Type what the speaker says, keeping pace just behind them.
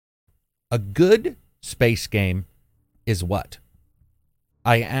A good space game is what?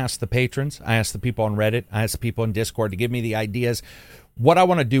 I asked the patrons, I asked the people on Reddit, I asked the people in Discord to give me the ideas. What I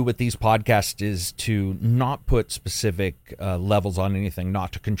want to do with these podcasts is to not put specific levels on anything,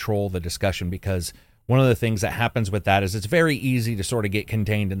 not to control the discussion, because one of the things that happens with that is it's very easy to sort of get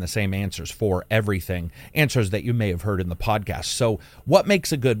contained in the same answers for everything, answers that you may have heard in the podcast. So what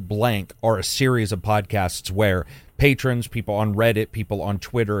makes a good blank are a series of podcasts where patrons, people on Reddit, people on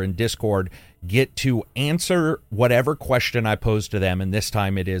Twitter and Discord get to answer whatever question I pose to them. And this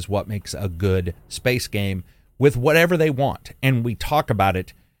time it is what makes a good space game with whatever they want. And we talk about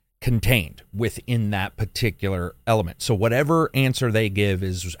it contained within that particular element. So whatever answer they give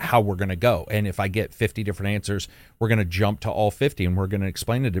is how we're going to go. And if I get 50 different answers, we're going to jump to all 50 and we're going to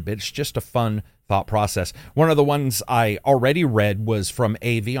explain it a bit. It's just a fun thought process. One of the ones I already read was from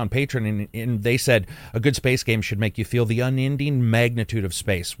AV on Patreon, and they said a good space game should make you feel the unending magnitude of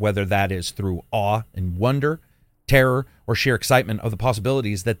space, whether that is through awe and wonder, terror, or sheer excitement of the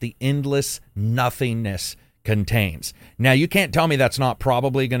possibilities that the endless nothingness contains. Now, you can't tell me that's not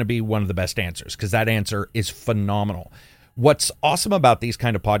probably going to be one of the best answers, because that answer is phenomenal. What's awesome about these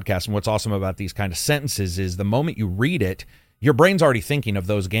kind of podcasts and what's awesome about these kind of sentences is the moment you read it, your brain's already thinking of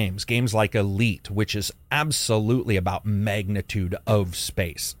those games. Games like Elite, which is absolutely about magnitude of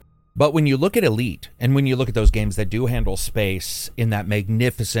space. But when you look at Elite, and when you look at those games that do handle space in that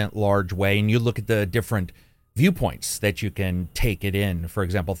magnificent, large way, and you look at the different viewpoints that you can take it in, for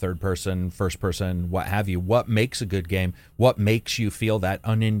example, third person, first person, what have you, what makes a good game, what makes you feel that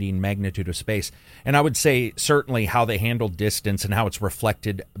unending magnitude of space. And I would say certainly how they handle distance and how it's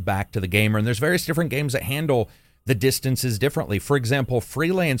reflected back to the gamer. And there's various different games that handle the distances differently. For example,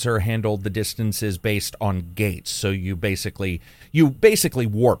 Freelancer handled the distances based on gates. So you basically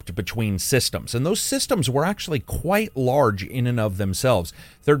warped between systems, and those systems were actually quite large in and of themselves.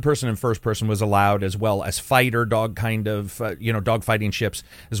 Third person and first person was allowed, as well as fighter dog kind of dog fighting ships,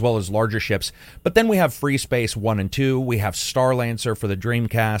 as well as larger ships. But then we have Free Space 1 and 2. We have Starlancer for the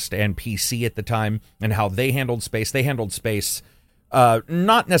Dreamcast and PC at the time, and how they handled space. They handled space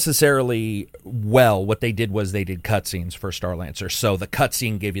not necessarily well. What they did was they did cutscenes for Starlancer. So the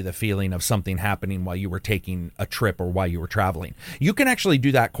cutscene gave you the feeling of something happening while you were taking a trip or while you were traveling. You can actually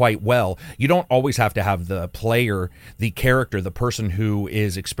do that quite well. You don't always have to have the player, the character, the person who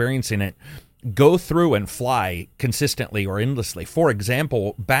is experiencing it, go through and fly consistently or endlessly. For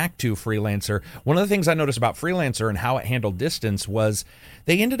example, back to Freelancer, one of the things I noticed about Freelancer and how it handled distance was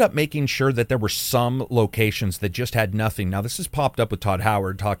they ended up making sure that there were some locations that just had nothing. Now, this has popped up with Todd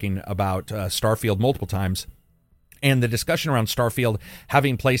Howard talking about Starfield multiple times, and the discussion around Starfield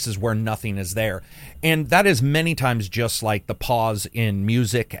having places where nothing is there. And that is many times just like the pause in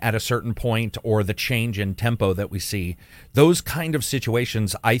music at a certain point or the change in tempo that we see. Those kind of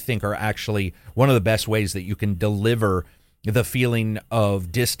situations, I think, are actually one of the best ways that you can deliver the feeling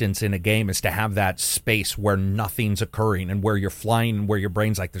of distance in a game, is to have that space where nothing's occurring and where you're flying and where your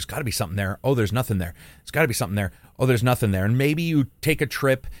brain's like, there's got to be something there. Oh, there's nothing there. There's got to be something there. Oh, there's nothing there. And maybe you take a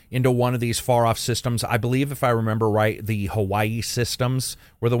trip into one of these far off systems. I believe, if I remember right, the Hawaii systems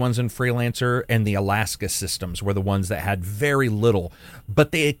were the ones in Freelancer, and the Alaska systems were the ones that had very little.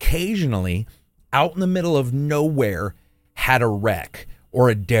 But they occasionally, out in the middle of nowhere, had a wreck or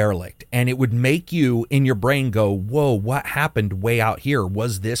a derelict, and it would make you in your brain go, whoa, what happened way out here?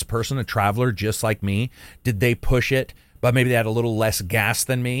 Was this person a traveler just like me? Did they push it, but maybe they had a little less gas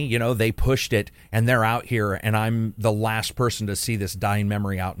than me? You know, they pushed it and they're out here, and I'm the last person to see this dying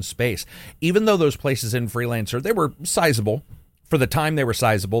memory out in space. Even though those places in Freelancer, they were sizable. For the time, they were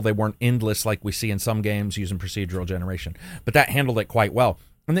sizable. They weren't endless like we see in some games using procedural generation, but that handled it quite well.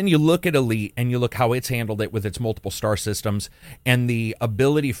 And then you look at Elite and you look how it's handled it with its multiple star systems and the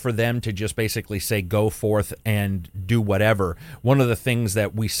ability for them to just basically say, go forth and do whatever. One of the things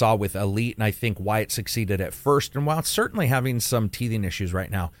that we saw with Elite, and I think why it succeeded at first, and while it's certainly having some teething issues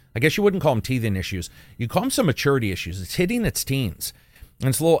right now, I guess you wouldn't call them teething issues. You call them some maturity issues. It's hitting its teens, and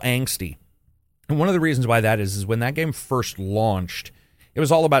it's a little angsty. And one of the reasons why that is when that game first launched, it was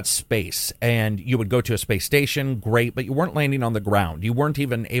all about space, and you would go to a space station, great, but you weren't landing on the ground. You weren't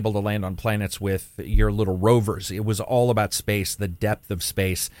even able to land on planets with your little rovers. It was all about space, the depth of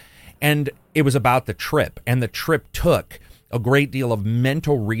space, and it was about the trip, and the trip took a great deal of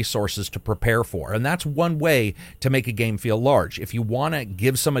mental resources to prepare for, and that's one way to make a game feel large. If you want to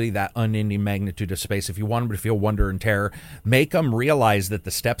give somebody that unending magnitude of space, if you want them to feel wonder and terror, make them realize that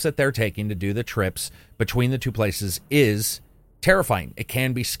the steps that they're taking to do the trips between the two places is terrifying. It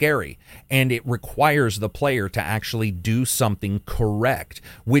can be scary, and it requires the player to actually do something correct,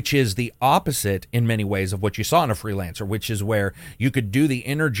 which is the opposite in many ways of what you saw in a Freelancer, which is where you could do the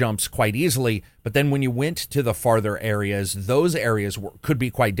inner jumps quite easily, but then when you went to the farther areas, those areas could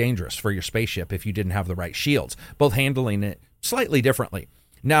be quite dangerous for your spaceship if you didn't have the right shields, both handling it slightly differently.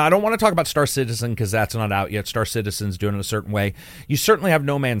 Now, I don't want to talk about Star Citizen because that's not out yet. Star Citizen's doing it a certain way. You certainly have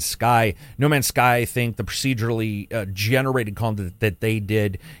No Man's Sky. No Man's Sky, I think the procedurally generated content that they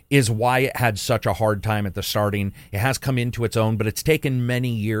did is why it had such a hard time at the starting. It has come into its own, but it's taken many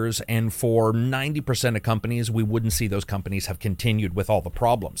years, and for 90% of companies, we wouldn't see those companies have continued with all the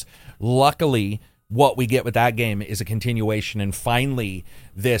problems. Luckily, what we get with that game is a continuation and finally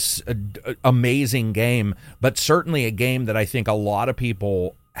this amazing game, but certainly a game that I think a lot of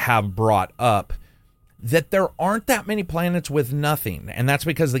people have brought up, that there aren't that many planets with nothing. And that's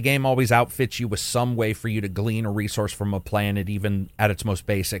because the game always outfits you with some way for you to glean a resource from a planet, even at its most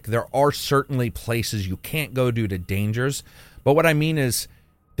basic. There are certainly places you can't go due to dangers, but what I mean is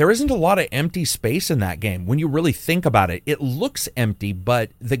there isn't a lot of empty space in that game. When you really think about it, it looks empty,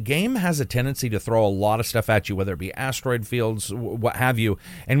 but the game has a tendency to throw a lot of stuff at you, whether it be asteroid fields, what have you.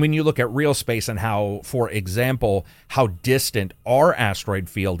 And when you look at real space and how, for example, how distant our asteroid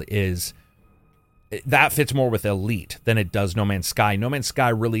field is, that fits more with Elite than it does No Man's Sky. No Man's Sky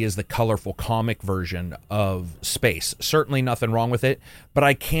really is the colorful comic version of space. Certainly nothing wrong with it, but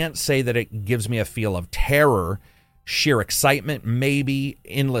I can't say that it gives me a feel of terror. Sheer excitement, maybe.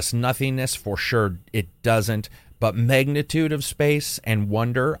 Endless nothingness, for sure it doesn't. But magnitude of space and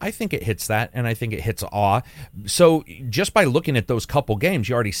wonder, I think it hits that, and I think it hits awe. So just by looking at those couple games,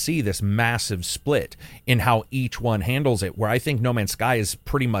 you already see this massive split in how each one handles it, where I think No Man's Sky is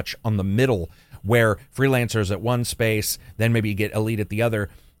pretty much on the middle, where Freelancer's at one space, then maybe you get Elite at the other.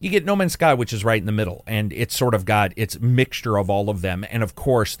 You get No Man's Sky, which is right in the middle, and it's sort of got its mixture of all of them. And of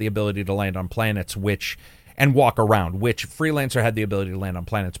course, the ability to land on planets, and walk around, which Freelancer had the ability to land on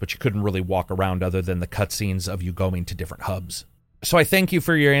planets, but you couldn't really walk around other than the cutscenes of you going to different hubs. So I thank you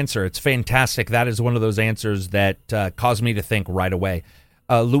for your answer. It's fantastic. That is one of those answers that caused me to think right away.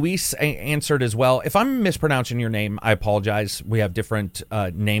 Luis answered as well. If I'm mispronouncing your name, I apologize. We have different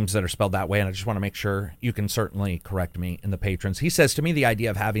names that are spelled that way, and I just want to make sure you can certainly correct me in the patrons. He says, to me, the idea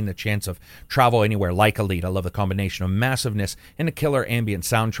of having the chance of travel anywhere like Elite, I love the combination of massiveness and a killer ambient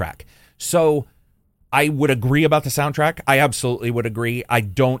soundtrack. So I would agree about the soundtrack. I absolutely would agree. I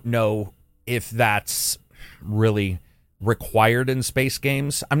don't know if that's really required in space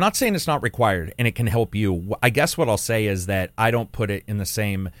games. I'm not saying it's not required and it can help you. I guess what I'll say is that I don't put it in the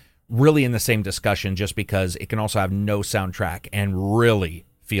same discussion, just because it can also have no soundtrack and really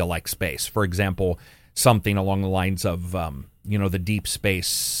feel like space. For example, something along the lines of, the deep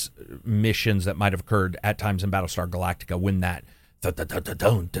space missions that might have occurred at times in Battlestar Galactica when that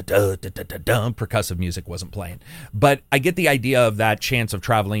percussive music wasn't playing. But I get the idea of that chance of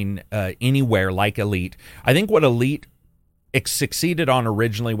traveling anywhere like Elite. I think what Elite succeeded on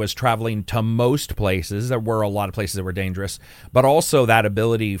originally was traveling to most places. There were a lot of places that were dangerous, but also that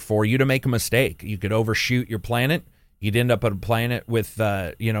ability for you to make a mistake. You could overshoot your planet. You'd end up at a planet with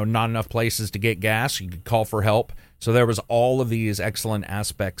not enough places to get gas. You could call for help. So there was all of these excellent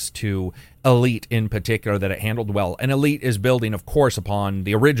aspects to Elite in particular that it handled well. And Elite is building, of course, upon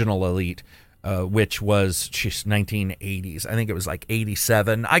the original Elite, which was 1980s. I think it was like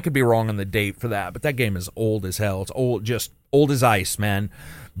 87. I could be wrong on the date for that, but that game is old as hell. It's old, just old as ice, man.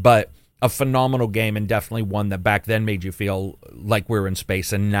 But a phenomenal game, and definitely one that back then made you feel like we were in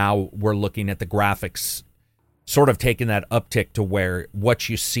space. And now we're looking at the graphics sort of taking that uptick to where what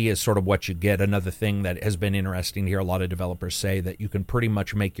you see is sort of what you get. Another thing that has been interesting to hear a lot of developers say, that you can pretty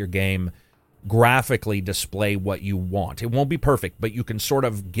much make your game graphically display what you want. It won't be perfect, but you can sort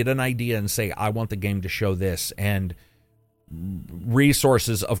of get an idea and say, I want the game to show this. And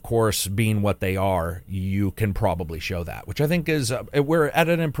resources, of course, being what they are, you can probably show that, which I think is, we're at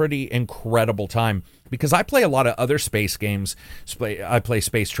a pretty incredible time, because I play a lot of other space games. I play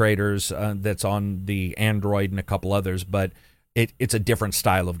Space Traders, that's on the Android, and a couple others, but it's a different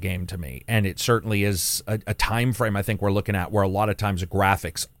style of game to me. And it certainly is a time frame I think we're looking at where a lot of times the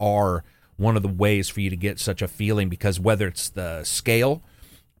graphics are one of the ways for you to get such a feeling, because whether it's the scale,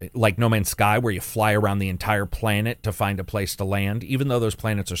 like No Man's Sky, where you fly around the entire planet to find a place to land, even though those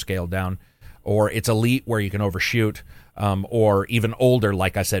planets are scaled down, or it's Elite where you can overshoot, or even older,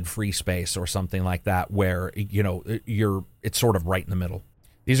 like I said, Free Space or something like that, where it's sort of right in the middle.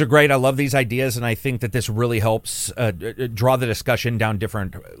 These are great. I love these ideas, and I think that this really helps draw the discussion down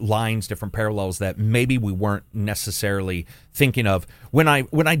different lines, different parallels that maybe we weren't necessarily thinking of. When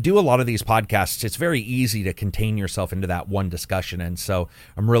I do a lot of these podcasts, it's very easy to contain yourself into that one discussion, and so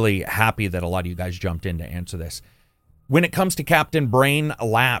I'm really happy that a lot of you guys jumped in to answer this. When it comes to Captain Brain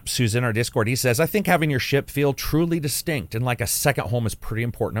Lapse, who's in our Discord, he says, I think having your ship feel truly distinct and like a second home is pretty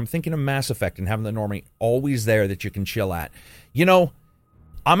important. I'm thinking of Mass Effect and having the Normie always there that you can chill at. You know,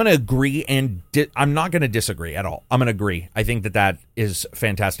 I'm going to agree, and I'm not going to disagree at all. I'm going to agree. I think that is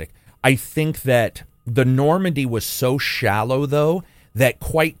fantastic. I think that the Normandy was so shallow, though, that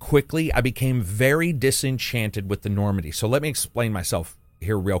quite quickly I became very disenchanted with the Normandy. So let me explain myself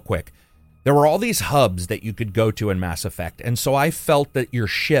here real quick. There were all these hubs that you could go to in Mass Effect, and so I felt that your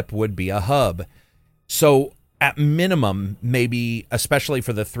ship would be a hub. So at minimum, maybe, especially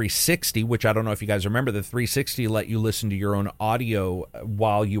for the 360, which I don't know if you guys remember, the 360 let you listen to your own audio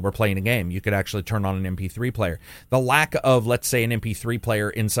while you were playing a game. You could actually turn on an MP3 player. The lack of, let's say, an MP3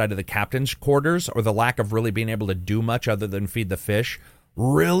 player inside of the captain's quarters, or the lack of really being able to do much other than feed the fish,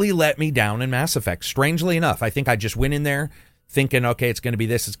 really let me down in Mass Effect. Strangely enough, I think I just went in there thinking, okay, it's going to be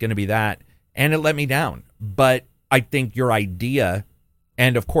this, it's going to be that, and it let me down. But I think your idea,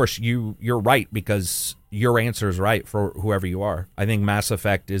 and of course you're right, because your answer is right for whoever you are. I think Mass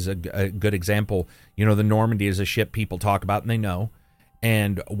Effect is a good example. You know, the Normandy is a ship people talk about and they know.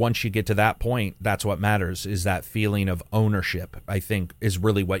 And once you get to that point, that's what matters, is that feeling of ownership, I think, is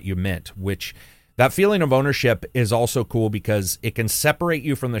really what you meant, which that feeling of ownership is also cool because it can separate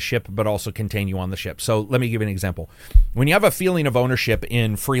you from the ship, but also contain you on the ship. So let me give you an example. When you have a feeling of ownership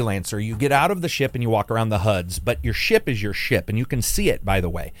in Freelancer, you get out of the ship and you walk around the HUDs, but your ship is your ship, and you can see it, by the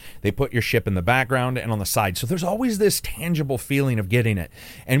way. They put your ship in the background and on the side. So there's always this tangible feeling of getting it.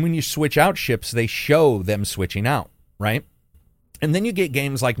 And when you switch out ships, they show them switching out, right? And then you get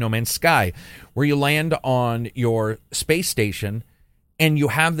games like No Man's Sky, where you land on your space station and you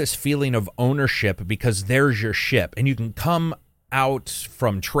have this feeling of ownership because there's your ship, and you can come out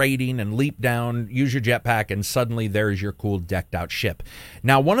from trading and leap down, use your jetpack, and suddenly there's your cool decked out ship.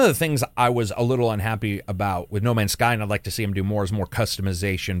 Now, one of the things I was a little unhappy about with No Man's Sky, and I'd like to see them do more, is more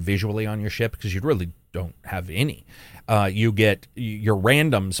customization visually on your ship, because you really don't have any. You get your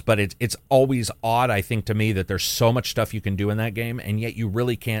randoms, but it's always odd, I think, to me, that there's so much stuff you can do in that game, and yet you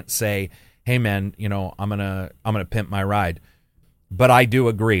really can't say, hey man, you know, I'm gonna pimp my ride. But I do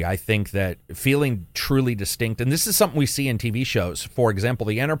agree. I think that feeling truly distinct, and this is something we see in TV shows. For example,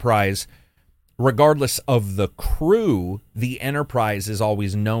 the Enterprise, regardless of the crew, the Enterprise is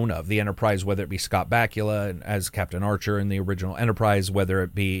always known of. The Enterprise, whether it be Scott Bakula as Captain Archer in the original Enterprise, whether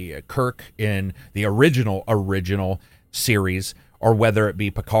it be Kirk in the original series, or whether it be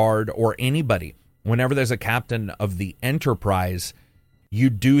Picard or anybody. Whenever there's a captain of the Enterprise, you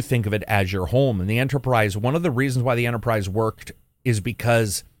do think of it as your home. And the Enterprise, one of the reasons why the Enterprise worked is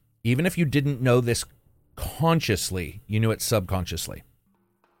because even if you didn't know this consciously, you knew it subconsciously.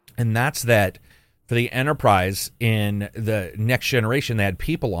 And that's that for the Enterprise in the Next Generation, they had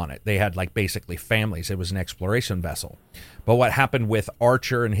people on it. They had like basically families. It was an exploration vessel. But what happened with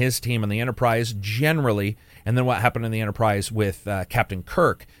Archer and his team on the Enterprise generally, and then what happened in the Enterprise with Captain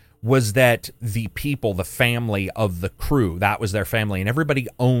Kirk, was that the people, the family of the crew, that was their family, and everybody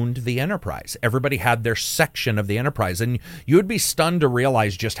owned the Enterprise. Everybody had their section of the Enterprise, and you would be stunned to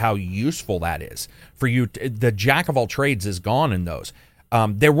realize just how useful that is for you. The jack of all trades is gone in those.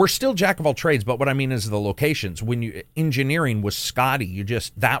 There were still jack of all trades, but what I mean is the locations. When engineering was Scotty,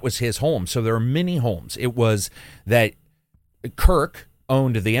 that was his home. So there are many homes. It was that Kirk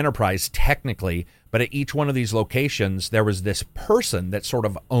owned the Enterprise technically, but at each one of these locations, there was this person that sort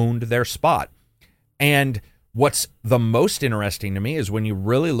of owned their spot. And what's the most interesting to me is when you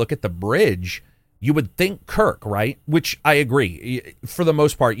really look at the bridge, you would think Kirk, right? Which I agree. For the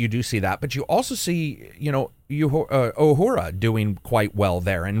most part, you do see that. But you also see, Uhura doing quite well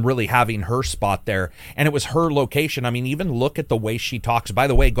there and really having her spot there. And it was her location. I mean, even look at the way she talks. By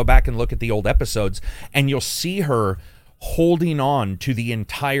the way, go back and look at the old episodes, and you'll see her holding on to the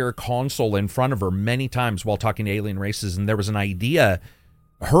entire console in front of her many times while talking to alien races. And there was an idea,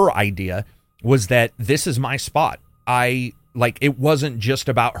 her idea was that this is my spot. It wasn't just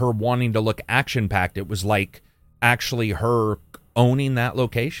about her wanting to look action-packed. It was like actually her owning that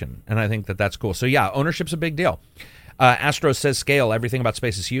location. And I think that that's cool. So yeah, ownership's a big deal. Astro says scale. Everything about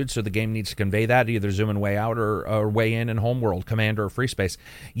space is huge, so the game needs to convey that, either zoom in way out or way in Homeworld, Commander, or Free Space.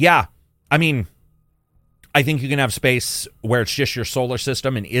 Yeah, I mean, I think you can have space where it's just your solar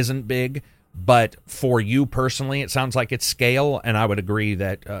system and isn't big, But for you personally, it sounds like it's scale, and I would agree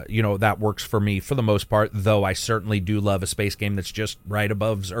that that works for me for the most part, though I certainly do love a space game that's just right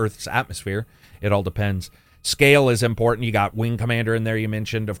above Earth's atmosphere. It all depends. Scale is important. You got Wing Commander in there, you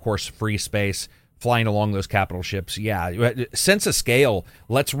mentioned. Of course, free space, flying along those capital ships. Yeah, sense of scale.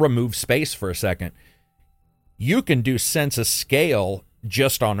 Let's remove space for a second. You can do sense of scale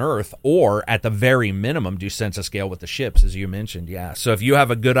just on Earth, or at the very minimum do sense of scale with the ships, as you mentioned. Yeah, so if you have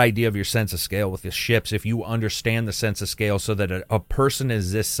a good idea of your sense of scale with the ships, if you understand the sense of scale so that a person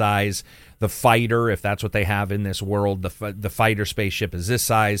is this size, the fighter, if that's what they have in this world, the fighter spaceship is this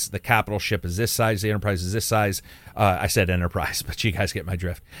size, the capital ship is this size, the Enterprise is this size, I said Enterprise, but you guys get my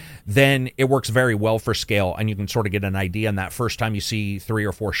drift, then it works very well for scale, and you can sort of get an idea. And that first time you see 3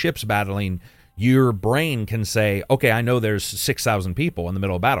 or 4 ships battling, your brain can say, okay, I know there's 6,000 people in the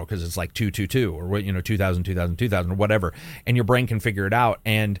middle of battle because it's like 222 or 2,000, 2,000, 2,000 or whatever. And your brain can figure it out.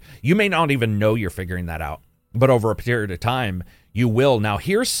 And you may not even know you're figuring that out. But over a period of time, you will. Now,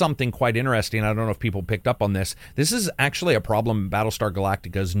 here's something quite interesting. I don't know if people picked up on this. This is actually a problem Battlestar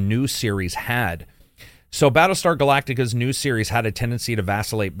Galactica's new series had. So Battlestar Galactica's new series had a tendency to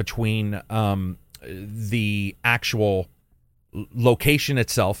vacillate between the actual location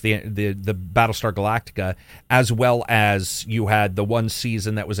itself, the Battlestar Galactica, as well as you had the one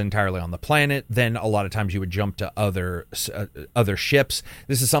season that was entirely on the planet. Then a lot of times you would jump to other ships.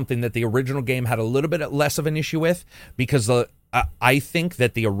 This is something that the original game had a little bit less of an issue with, because I think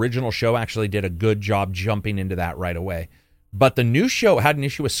that the original show actually did a good job jumping into that right away. But the new show had an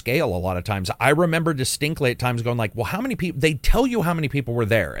issue with scale a lot of times. I remember distinctly at times going like, well, how many people? They tell you how many people were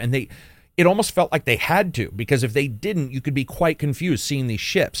there, and it almost felt like they had to, because if they didn't, you could be quite confused seeing these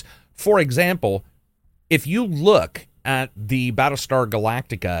ships. For example, if you look at the Battlestar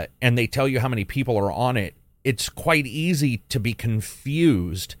Galactica and they tell you how many people are on it, it's quite easy to be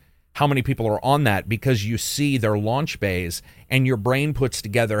confused how many people are on that, because you see their launch bays and your brain puts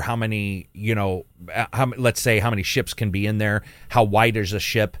together how many, let's say how many ships can be in there, how wide is a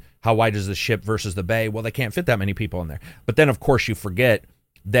ship, how wide is the ship versus the bay. Well, they can't fit that many people in there. But then, of course, you forget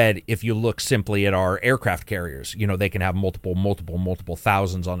that if you look simply at our aircraft carriers, they can have multiple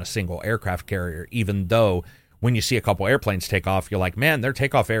thousands on a single aircraft carrier, even though when you see a couple airplanes take off, you're like, man, their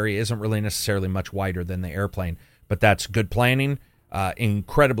takeoff area isn't really necessarily much wider than the airplane. But that's good planning,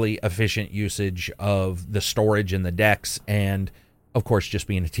 incredibly efficient usage of the storage in the decks, and, of course, just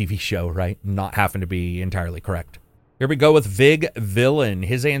being a TV show, right? Not having to be entirely correct. Here we go with Vig Villain.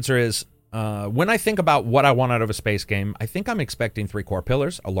 His answer is, when I think about what I want out of a space game, I think I'm expecting 3 core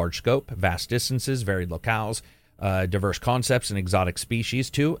pillars: a large scope, vast distances, varied locales, diverse concepts and exotic species.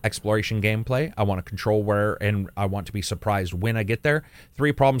 2, exploration gameplay. I want to control where, and I want to be surprised when I get there.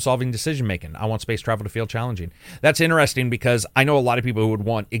 3, problem-solving decision-making. I want space travel to feel challenging. That's interesting, because I know a lot of people who would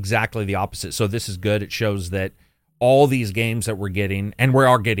want exactly the opposite. So this is good. It shows that all these games that we're getting, and we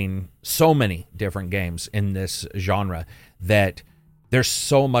are getting so many different games in this genre, that there's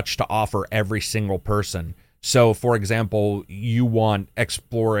so much to offer every single person. So, for example, you want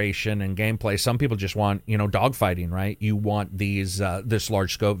exploration and gameplay. Some people just want, dogfighting, right? You want this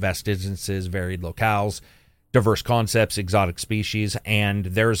large scope, vast distances, varied locales, diverse concepts, exotic species, and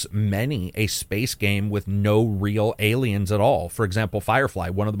there's many a space game with no real aliens at all. For example, Firefly,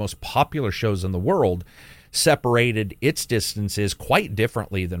 one of the most popular shows in the world, separated its distances quite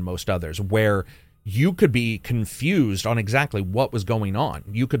differently than most others, where you could be confused on exactly what was going on.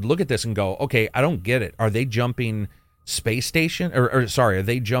 You could look at this and go, okay, I don't get it. Are they jumping space station? Are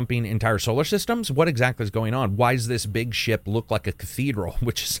they jumping entire solar systems? What exactly is going on? Why does this big ship look like a cathedral?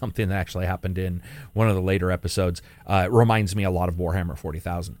 Which is something that actually happened in one of the later episodes. It reminds me a lot of Warhammer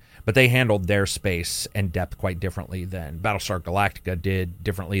 40,000. But they handled their space and depth quite differently than Battlestar Galactica did,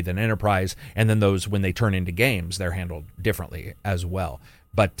 differently than Enterprise. And then those, when they turn into games, they're handled differently as well.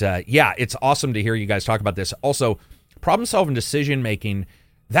 But yeah, it's awesome to hear you guys talk about this. Also, problem-solving decision-making,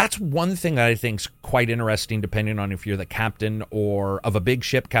 that's one thing that I think is quite interesting, depending on if you're the captain of a big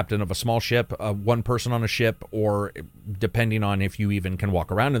ship, captain of a small ship, one person on a ship, or depending on if you even can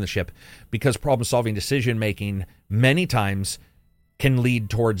walk around in the ship. Because problem-solving decision-making many times can lead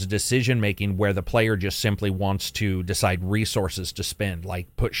towards decision-making where the player just simply wants to decide resources to spend,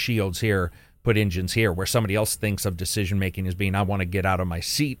 like put shields here, put engines here, where somebody else thinks of decision-making as being, I want to get out of my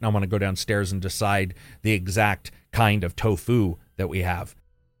seat and I want to go downstairs and decide the exact kind of tofu that we have.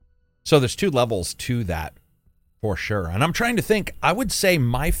 So there's 2 levels to that for sure. And I'm trying to think, I would say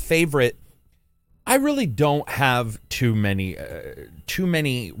my favorite, I really don't have too many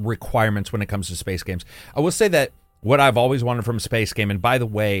requirements when it comes to space games. I will say that what I've always wanted from a space game, and by the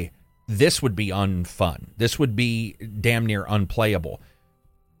way, this would be unfun. This would be damn near unplayable.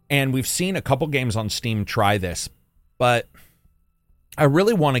 And we've seen a couple games on Steam try this, but I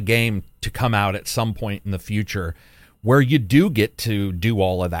really want a game to come out at some point in the future where you do get to do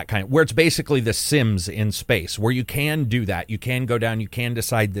all of that where it's basically The Sims in space, where you can do that. You can go down, you can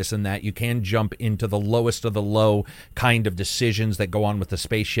decide this and that. You can jump into the lowest of the low kind of decisions that go on with the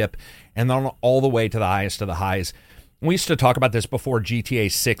spaceship, and then all the way to the highest of the highs. We used to talk about this before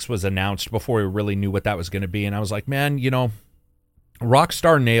GTA 6 was announced, before we really knew what that was going to be. And I was like, man,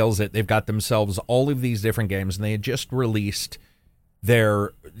 Rockstar nails it. They've got themselves all of these different games, and they had just released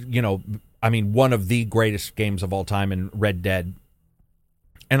their, one of the greatest games of all time in Red Dead.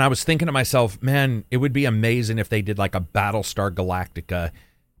 And I was thinking to myself, man, it would be amazing if they did like a Battlestar Galactica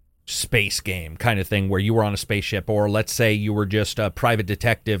space game kind of thing where you were on a spaceship, or let's say you were just a private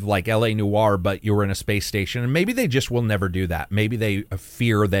detective like LA Noire, but you were in a space station. And maybe they just will never do that. Maybe they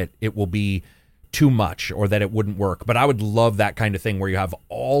fear that it will be too much or that it wouldn't work. But I would love that kind of thing where you have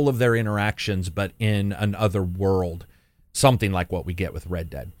all of their interactions, but in another world, something like what we get with Red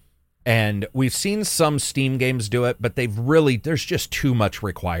Dead. And we've seen some Steam games do it, but there's just too much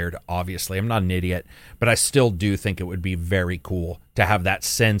required, obviously. I'm not an idiot, but I still do think it would be very cool to have that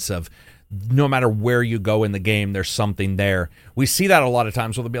sense of no matter where you go in the game, there's something there. We see that a lot of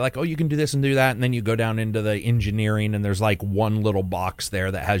times where they'll be like, oh, you can do this and do that, and then you go down into the engineering, and there's like one little box there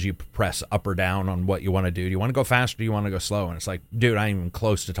that has you press up or down on what you want to do. Do you want to go fast or do you want to go slow? And it's like, dude, I ain't even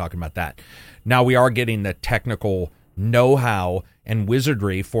close to talking about that. Now we are getting the technical know-how and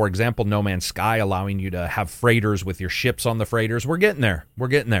wizardry. For example, No Man's Sky allowing you to have freighters with your ships on the freighters. We're getting there.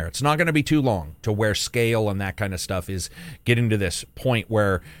 It's not going to be too long to where scale and that kind of stuff is getting to this point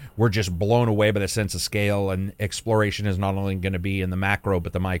where we're just blown away by the sense of scale, and exploration is not only going to be in the macro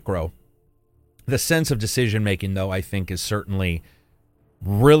but the micro. The sense of decision making, though, I think is certainly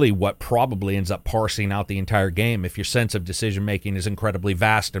really what probably ends up parsing out the entire game. If your sense of decision making is incredibly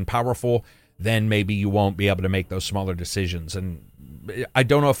vast and powerful, then maybe you won't be able to make those smaller decisions. And I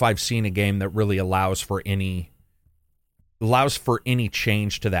don't know if I've seen a game that really allows for any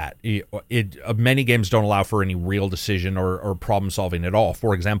change to that. Many games don't allow for any real decision or problem solving at all.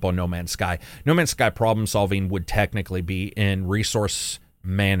 For example, No Man's Sky. No Man's Sky problem solving would technically be in resource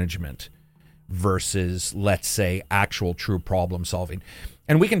management versus, let's say, actual true problem solving.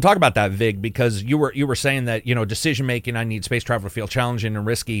 And we can talk about that, Vig, because you were saying that, decision making, I need space travel to feel challenging and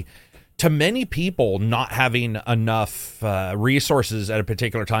risky. To many people, not having enough resources at a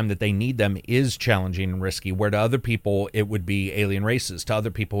particular time that they need them is challenging and risky, where to other people it would be alien races. To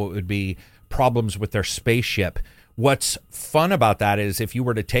other people it would be problems with their spaceship. What's fun about that is if you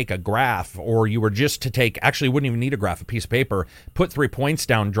were to take a graph, or you were just to take, actually you wouldn't even need a graph, a piece of paper, put 3 points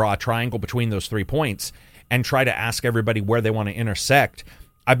down, draw a triangle between those 3 points, and try to ask everybody where they want to intersect,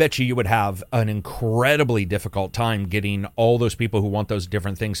 I bet you would have an incredibly difficult time getting all those people who want those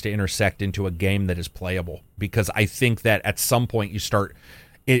different things to intersect into a game that is playable. Because I think that at some point you start,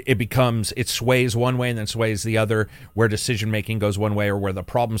 it sways one way and then sways the other, where decision making goes one way, or where the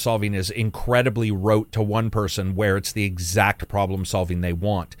problem solving is incredibly rote to one person, where it's the exact problem solving they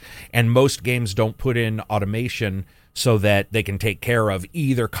want. And most games don't put in automation so that they can take care of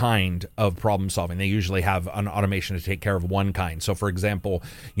either kind of problem solving. They usually have an automation to take care of one kind. So, for example,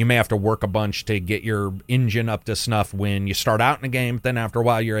 you may have to work a bunch to get your engine up to snuff when you start out in a game. Then after a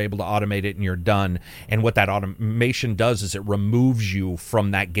while, you're able to automate it and you're done. And what that automation does is it removes you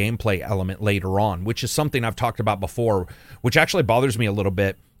from that gameplay element later on, which is something I've talked about before, which actually bothers me a little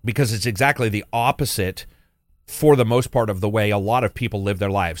bit, because it's exactly the opposite for the most part of the way a lot of people live their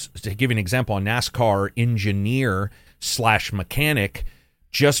lives. To give you an example, a NASCAR engineer / mechanic,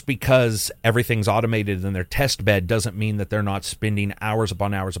 just because everything's automated in their test bed doesn't mean that they're not spending hours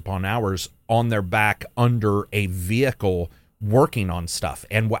upon hours upon hours on their back under a vehicle working on stuff.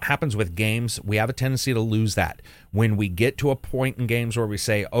 And what happens with games, we have a tendency to lose that. When we get to a point in games where we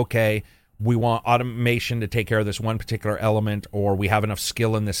say, okay, we want automation to take care of this one particular element, or we have enough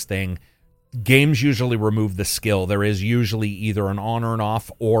skill in this thing, games usually remove the skill. There is usually either an on or an off,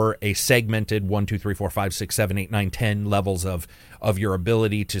 or a segmented 1, 2, 3, 4, 5, 6, 7, 8, 9, 10 levels of your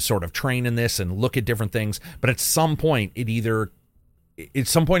ability to sort of train in this and look at different things. But at some point, it usually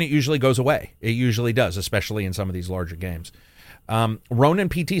goes away. It usually does, especially in some of these larger games. Ronan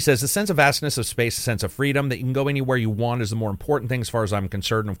PT says, the sense of vastness of space, a sense of freedom, that you can go anywhere you want, is the more important thing as far as I'm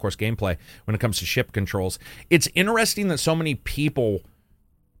concerned. And of course, gameplay when it comes to ship controls. It's interesting that so many people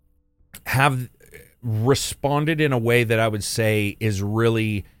have responded in a way that I would say is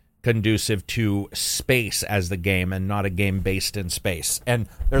really conducive to space as the game and not a game based in space. And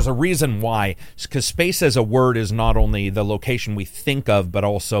there's a reason why, because space as a word is not only the location we think of, but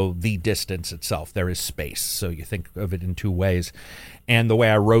also the distance itself. There is space. So you think of it in two ways. And the way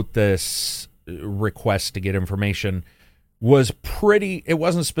I wrote this request to get information was it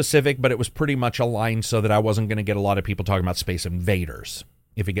wasn't specific, but it was pretty much aligned so that I wasn't going to get a lot of people talking about Space Invaders,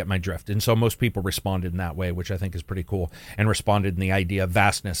 if you get my drift. And so most people responded in that way, which I think is pretty cool, and responded in the idea of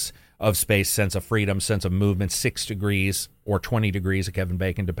vastness of space, sense of freedom, sense of movement, 6 degrees or 20 degrees of Kevin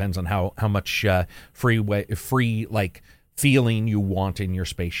Bacon, depends on how much free like feeling you want in your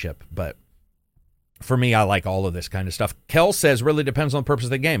spaceship. But for me, I like all of this kind of stuff. Kel says, really depends on the purpose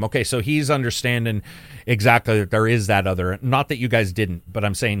of the game. Okay, so he's understanding exactly that there is that other, not that you guys didn't, but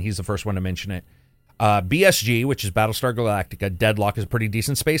I'm saying he's the first one to mention it. BSG, which is Battlestar Galactica, Deadlock is a pretty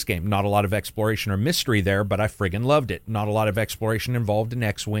decent space game. Not a lot of exploration or mystery there, but I friggin' loved it. Not a lot of exploration involved in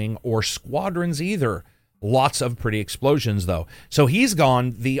X-Wing or Squadrons either. Lots of pretty explosions, though. So he's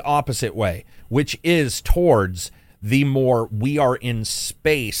gone the opposite way, which is towards the more we are in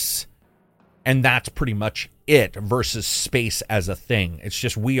space, and that's pretty much it, versus space as a thing. It's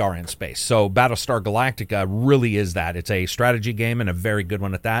just we are in space. So Battlestar Galactica really is that. It's a strategy game and a very good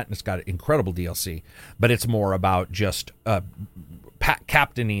one at that, and it's got incredible DLC. But it's more about just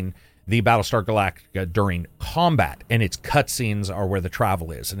captaining the Battlestar Galactica during combat, and its cutscenes are where the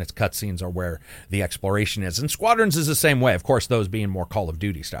travel is, and its cutscenes are where the exploration is. And Squadrons is the same way, of course, those being more Call of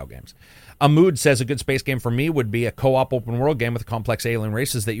Duty style games. Amood says a good space game for me would be a co-op open world game with complex alien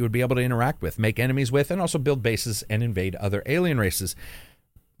races that you would be able to interact with, make enemies with, and also build bases and invade other alien races.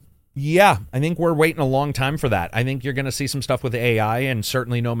 Yeah, I think we're waiting a long time for that. I think you're going to see some stuff with AI, and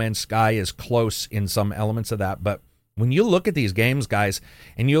certainly No Man's Sky is close in some elements of that. But when you look at these games, guys,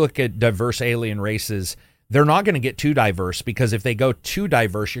 and you look at diverse alien races, they're not going to get too diverse, because if they go too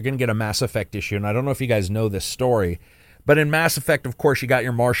diverse, you're going to get a Mass Effect issue. And I don't know if you guys know this story, but in Mass Effect, of course, you got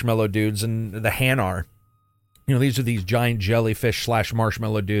your marshmallow dudes and the Hanar. You know, these are these giant jellyfish /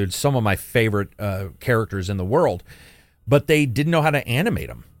 marshmallow dudes, some of my favorite characters in the world. But they didn't know how to animate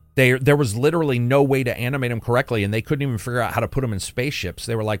them. There was literally no way to animate them correctly, and they couldn't even figure out how to put them in spaceships.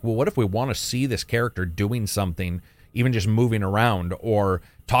 They were like, well, what if we want to see this character doing something, even just moving around or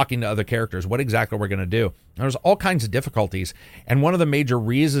talking to other characters? What exactly we're going to do? There's all kinds of difficulties. And one of the major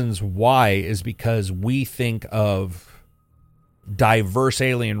reasons why is because we think of diverse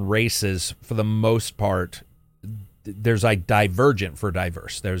alien races, for the most part, there's like divergent for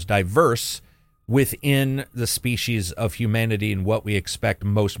diverse. There's diverse within the species of humanity and what we expect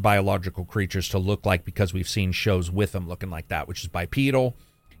most biological creatures to look like, because we've seen shows with them looking like that, which is bipedal.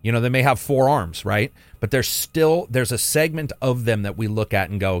 You know, they may have 4 arms, right? But there's a segment of them that we look at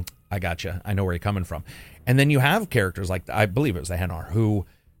and go, I gotcha. I know where you're coming from. And then you have characters like, I believe it was the Hanar, who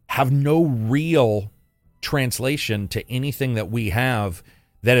have no real translation to anything that we have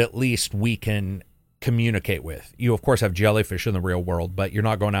that at least we can communicate with. You, of course, have jellyfish in the real world, but you're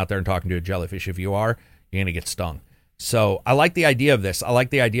not going out there and talking to a jellyfish. If you are, you're going to get stung. So I like the idea of this. I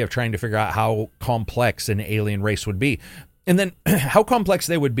like the idea of trying to figure out how complex an alien race would be. And then how complex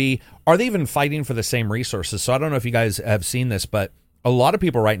they would be. Are they even fighting for the same resources? So I don't know if you guys have seen this, but a lot of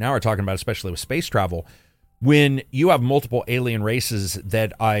people right now are talking about, especially with space travel, when you have multiple alien races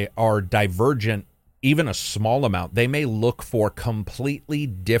that are divergent, even a small amount, they may look for completely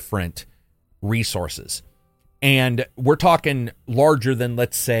different resources. And we're talking larger than,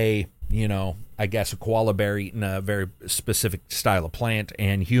 let's say, you know, I guess a koala bear eating a very specific style of plant,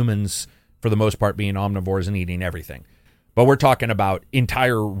 and humans, for the most part, being omnivores and eating everything. But we're talking about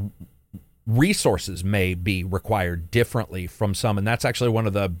entire resources may be required differently from some. And that's actually one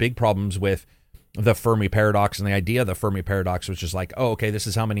of the big problems with the Fermi paradox and the idea of the Fermi paradox, which is like, oh, okay, this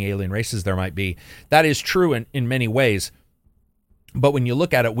is how many alien races there might be. That is true in many ways. But when you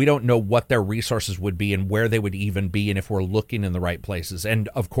look at it, we don't know what their resources would be and where they would even be, and if we're looking in the right places. And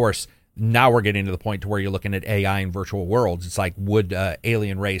of course, now we're getting to the point to where you're looking at AI and virtual worlds. It's like, would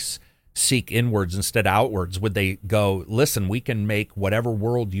alien race seek inwards instead of outwards? Would they go, listen, we can make whatever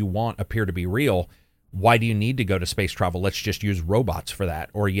world you want appear to be real. Why do you need to go to space travel? Let's just use robots for that.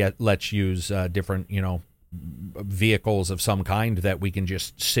 Or yet let's use different, vehicles of some kind that we can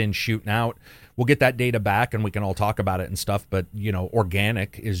just send shooting out. We'll get that data back and we can all talk about it and stuff. But,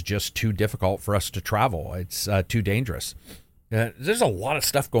 organic is just too difficult for us to travel. It's too dangerous. There's a lot of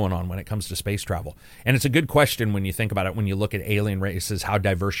stuff going on when it comes to space travel. And it's a good question when you think about it, when you look at alien races, how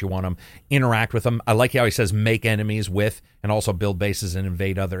diverse you want them, interact with them. I like how he says make enemies with, and also build bases and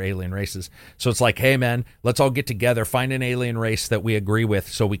invade other alien races. So it's like, hey, man, let's all get together, find an alien race that we agree with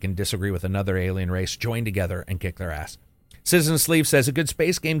so we can disagree with another alien race, join together and kick their ass. Citizen Sleeve says, a good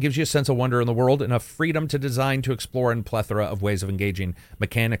space game gives you a sense of wonder in the world and a freedom to design, to explore, and plethora of ways of engaging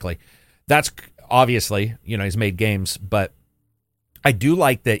mechanically. That's obviously, he's made games, but I do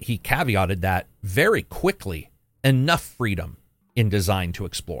like that he caveated that very quickly. Enough freedom in design to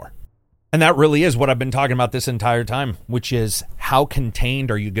explore. And that really is what I've been talking about this entire time, which is how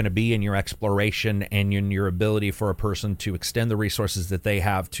contained are you going to be in your exploration and in your ability for a person to extend the resources that they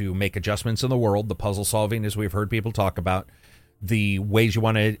have to make adjustments in the world, the puzzle solving, as we've heard people talk about, the ways you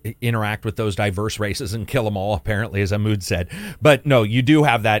want to interact with those diverse races and kill them all, apparently, as Amud said. But no, you do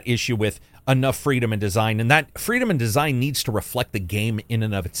have that issue with enough freedom in design, and that freedom in design needs to reflect the game in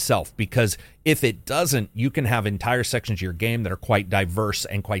and of itself, because if it doesn't, you can have entire sections of your game that are quite diverse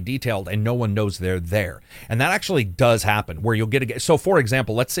and quite detailed, and no one knows they're there. And that actually does happen, where you'll get a... So, for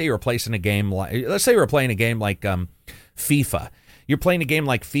example, let's say you're playing a game like FIFA. You're playing a game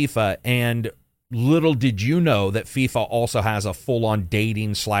like FIFA, and little did you know that FIFA also has a full-on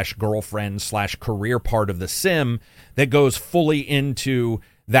dating / girlfriend / career part of the sim that goes fully into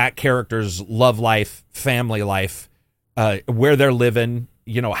that character's love life, family life, where they're living,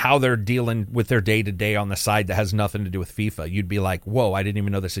 how they're dealing with their day-to-day on the side that has nothing to do with FIFA. You'd be like, whoa, I didn't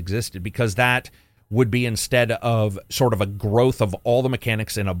even know this existed, because that would be, instead of sort of a growth of all the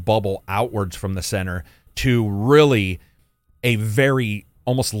mechanics in a bubble outwards from the center, to really a very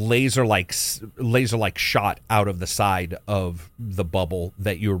almost laser-like shot out of the side of the bubble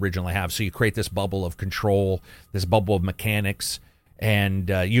that you originally have. So you create this bubble of control, this bubble of mechanics. And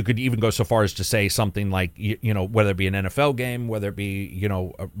you could even go so far as to say something like, whether it be an NFL game, whether it be,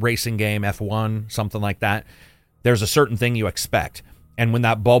 a racing game, F1, something like that, there's a certain thing you expect. And when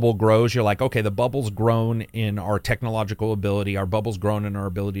that bubble grows, you're like, okay, the bubble's grown in our technological ability. Our bubble's grown in our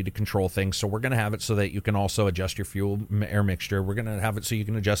ability to control things. So we're going to have it so that you can also adjust your fuel air mixture. We're going to have it so you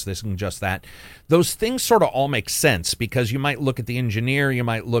can adjust this and adjust that. Those things sort of all make sense, because you might look at the engineer, you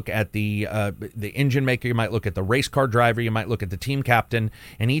might look at the engine maker, you might look at the race car driver, you might look at the team captain,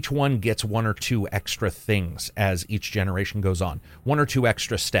 and each one gets one or two extra things as each generation goes on. One or two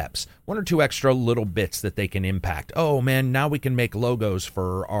extra steps, one or two extra little bits that they can impact. Oh man, now we can make logos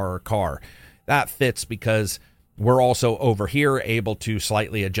for our car. That fits because we're also over here able to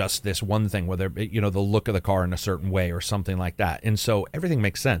slightly adjust this one thing, whether the look of the car in a certain way or something like that. And so everything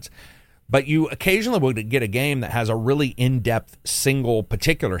makes sense. But you occasionally will get a game that has a really in-depth single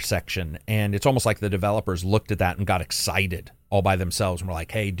particular section, and it's almost like the developers looked at that and got excited all by themselves and were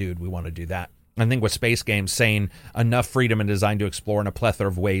like, hey dude, we want to do that. I think with space games, saying enough freedom and design to explore in a plethora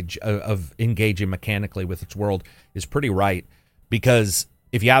of ways of engaging mechanically with its world is pretty right. Because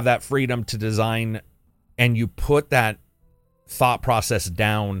if you have that freedom to design and you put that thought process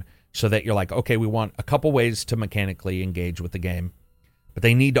down so that you're like, okay, we want a couple ways to mechanically engage with the game, but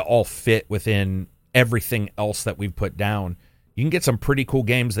they need to all fit within everything else that we've put down, you can get some pretty cool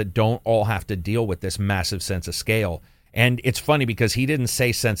games that don't all have to deal with this massive sense of scale. And it's funny because he didn't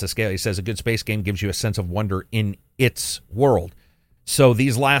say sense of scale. He says a good space game gives you a sense of wonder in its world. So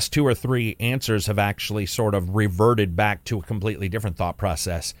these last 2 or 3 answers have actually sort of reverted back to a completely different thought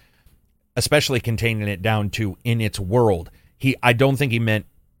process, especially containing it down to in its world. I don't think he meant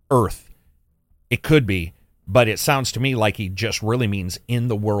Earth. It could be, but it sounds to me like he just really means in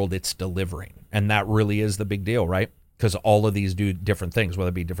the world it's delivering. And that really is the big deal, right? Because all of these do different things, whether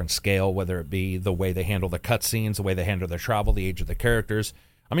it be different scale, whether it be the way they handle the cutscenes, the way they handle their travel, the age of the characters.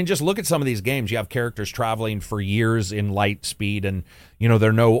 I mean, just look at some of these games. You have characters traveling for years in light speed, and,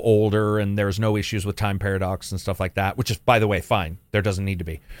 they're no older, and there's no issues with time paradox and stuff like that, which is, by the way, fine. There doesn't need to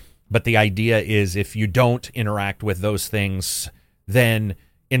be. But the idea is if you don't interact with those things, then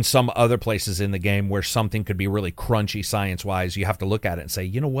in some other places in the game where something could be really crunchy science-wise, you have to look at it and say,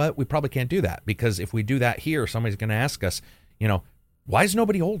 you know what? We probably can't do that, because if we do that here, somebody's going to ask us, why is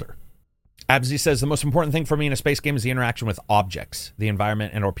nobody older? Absy says, the most important thing for me in a space game is the interaction with objects, the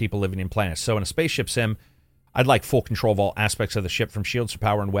environment, and or people living in planets. So in a spaceship sim, I'd like full control of all aspects of the ship, from shields to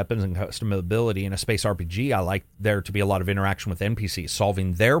power and weapons and custom ability. In a space RPG, I like there to be a lot of interaction with NPCs,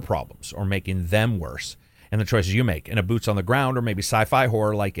 solving their problems or making them worse, and the choices you make. In a boots on the ground or maybe sci-fi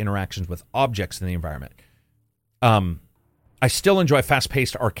horror, like interactions with objects in the environment. I still enjoy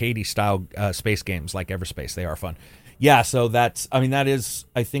fast-paced arcade style space games like Everspace. They are fun. Yeah, so that is,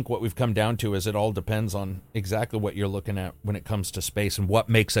 I think, what we've come down to is it all depends on exactly what you're looking at when it comes to space, and what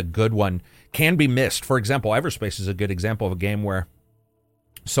makes a good one can be missed. For example, Everspace is a good example of a game where,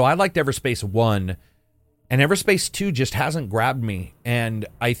 so I liked Everspace 1, and Everspace 2 just hasn't grabbed me, and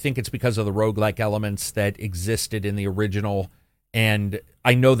I think it's because of the roguelike elements that existed in the original, and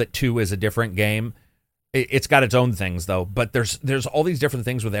I know that 2 is a different game. It's got its own things, though, but there's all these different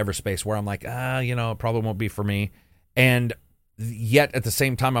things with Everspace where I'm like, it probably won't be for me. And yet at the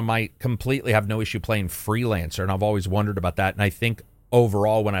same time, I might completely have no issue playing Freelancer. And I've always wondered about that. And I think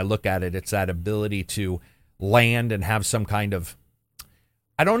overall, when I look at it, it's that ability to land and have some kind of,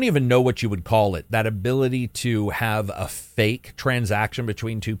 I don't even know what you would call it, that ability to have a fake transaction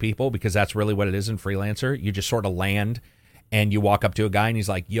between two people, because that's really what it is in Freelancer. You just sort of land and you walk up to a guy and he's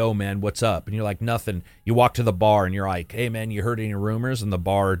like, yo, man, what's up? And you're like, nothing. You walk to the bar and you're like, hey, man, you heard any rumors? And the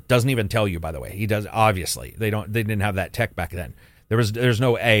bar doesn't even tell you, by the way. He does, obviously. They didn't have that tech back then. There's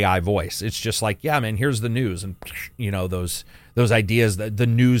no AI voice. It's just like, yeah, man, here's the news. And, those ideas, that the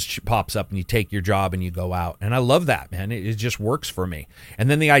news pops up and you take your job and you go out. And I love that, man. It just works for me. And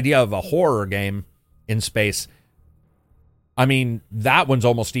then the idea of a horror game in space, I mean, that one's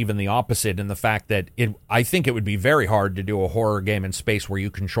almost even the opposite in the fact that I think it would be very hard to do a horror game in space where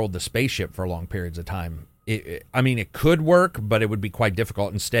you controlled the spaceship for long periods of time. It could work, but it would be quite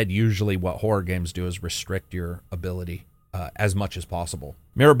difficult. Instead, usually what horror games do is restrict your ability as much as possible.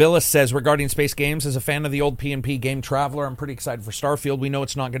 Mirabilis says, regarding space games, as a fan of the old P&P game Traveler, I'm pretty excited for Starfield. We know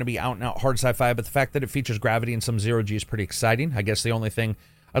it's not going to be out-and-out hard sci-fi, but the fact that it features gravity and some zero-G is pretty exciting. I guess the only thing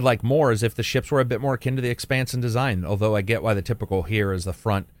I'd like more is if the ships were a bit more akin to the Expanse in design, although I get why the typical here is the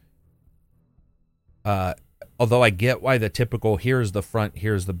front. Here's the front,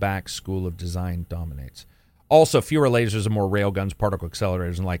 here's the back, school of design dominates. Also, fewer lasers and more railguns, particle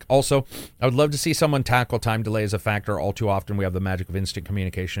accelerators, and like. Also, I would love to see someone tackle time delay as a factor. All too often, we have the magic of instant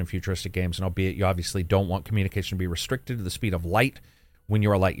communication in futuristic games, and albeit you obviously don't want communication to be restricted to the speed of light when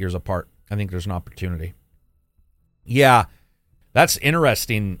you are light years apart. I think there's an opportunity. Yeah, that's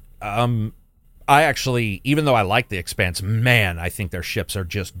interesting. I actually, even though I like the Expanse, man, I think their ships are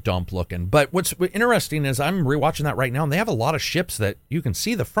just dump looking. But what's interesting is I'm rewatching that right now, and they have a lot of ships that you can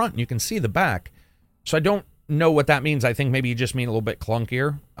see the front and you can see the back. So I don't know what that means. I think maybe you just mean a little bit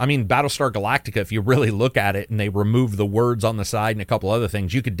clunkier. I mean, Battlestar Galactica, if you really look at it and they remove the words on the side and a couple other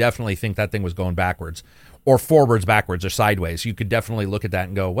things, you could definitely think that thing was going backwards or forwards, backwards, or sideways. You could definitely look at that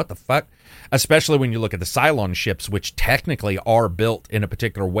and go, what the fuck? Especially when you look at the Cylon ships, which technically are built in a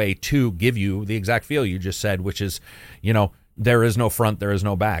particular way to give you the exact feel you just said, which is, there is no front, there is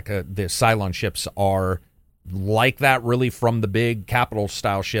no back. The Cylon ships are like that, really, from the big capital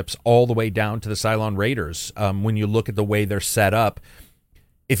style ships all the way down to the Cylon Raiders. When you look at the way they're set up,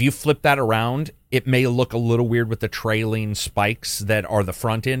 if you flip that around, it may look a little weird with the trailing spikes that are the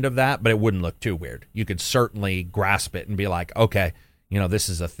front end of that, but it wouldn't look too weird. You could certainly grasp it and be like, okay, this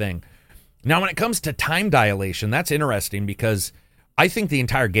is a thing. Now, when it comes to time dilation, that's interesting because I think the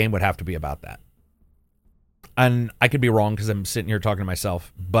entire game would have to be about that. And I could be wrong because I'm sitting here talking to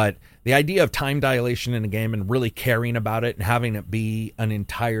myself, but the idea of time dilation in a game and really caring about it and having it be an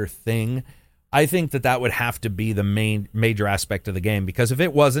entire thing, I think that would have to be the major aspect of the game, because if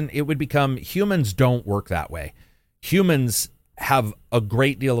it wasn't, it would become, humans don't work that way. Humans have a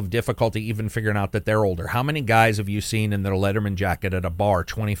great deal of difficulty even figuring out that they're older. How many guys have you seen in their Letterman jacket at a bar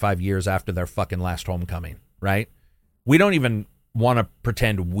 25 years after their fucking last homecoming, right? We don't even want to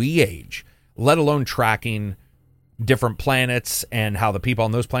pretend we age, let alone tracking different planets and how the people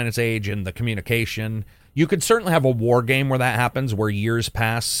on those planets age and the communication. You could certainly have a war game where that happens, where years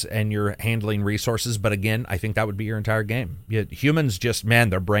pass and you're handling resources. But again, I think that would be your entire game. Humans just,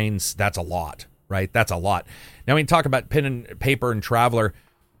 man, their brains, that's a lot, right? That's a lot. Now, when you talk about pen and paper and Traveler,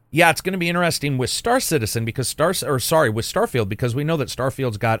 yeah, it's going to be interesting with Star Citizen with Starfield, because we know that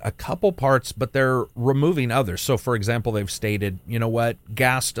Starfield's got a couple parts, but they're removing others. So, for example, they've stated, you know what,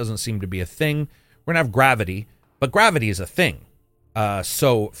 gas doesn't seem to be a thing. We're going to have gravity. But gravity is a thing.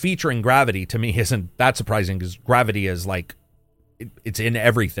 So featuring gravity to me isn't that surprising, because gravity is like, it's in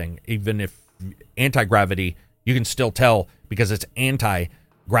everything. Even if anti-gravity, you can still tell because it's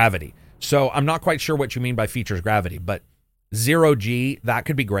anti-gravity. So I'm not quite sure what you mean by features gravity, but zero G, that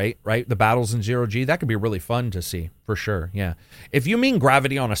could be great, right? The battles in zero G, that could be really fun to see, for sure, yeah. If you mean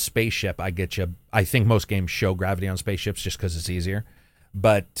gravity on a spaceship, I get you. I think most games show gravity on spaceships just because it's easier.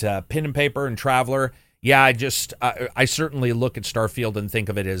 But pen and paper and Traveler, yeah, I certainly look at Starfield and think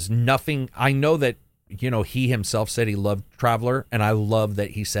of it as nothing. I know that, he himself said he loved Traveler, and I love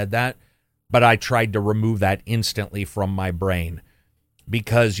that he said that, but I tried to remove that instantly from my brain,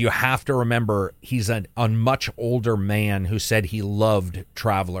 because you have to remember he's a much older man who said he loved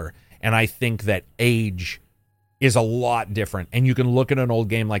Traveler, and I think that age is a lot different, and you can look at an old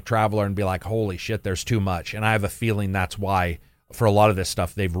game like Traveler and be like, holy shit, there's too much, and I have a feeling that's why for a lot of this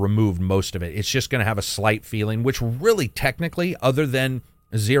stuff, they've removed most of it. It's just going to have a slight feeling, which really technically, other than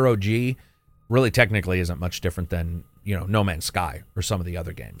zero G, really technically isn't much different than, No Man's Sky or some of the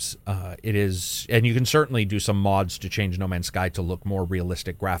other games. It is, and you can certainly do some mods to change No Man's Sky to look more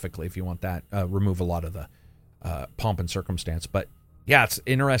realistic graphically if you want that. Remove a lot of pomp and circumstance. But yeah, it's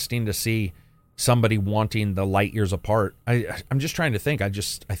interesting to see somebody wanting the light years apart. I'm just trying to think. I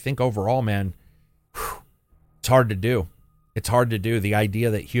think overall, man, it's hard to do. It's hard to do. The idea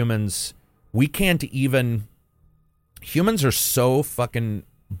that humans are so fucking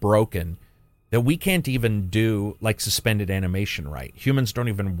broken that we can't even do like suspended animation right. Humans don't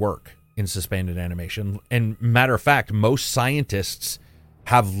even work in suspended animation. And matter of fact, most scientists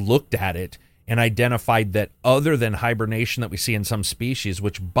have looked at it and identified that other than hibernation that we see in some species,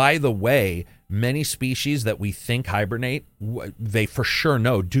 which, by the way, many species that we think hibernate, they for sure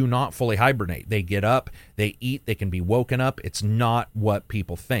know do not fully hibernate. They get up, they eat, they can be woken up. It's not what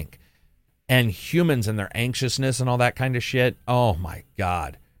people think. And humans and their anxiousness and all that kind of shit, oh my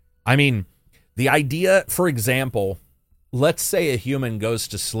God. I mean, the idea, for example, let's say a human goes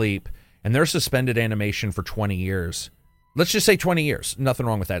to sleep and they're suspended animation for 20 years. Let's just say 20 years. Nothing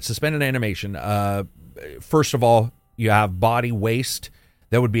wrong with that. Suspended animation. First of all, you have body waste.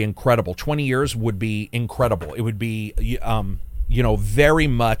 That would be incredible. 20 years would be incredible. It would be, very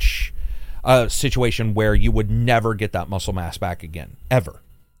much a situation where you would never get that muscle mass back again, ever.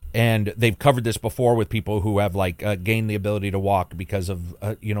 And they've covered this before with people who have gained the ability to walk because of,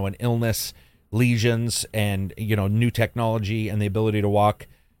 an illness, lesions, and, new technology and the ability to walk.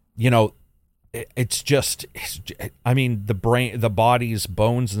 The brain, the body's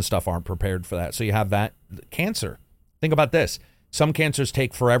bones and stuff aren't prepared for that. So you have that. Cancer. Think about this. Some cancers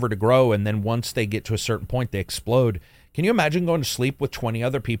take forever to grow, and then once they get to a certain point, they explode. Can you imagine going to sleep with 20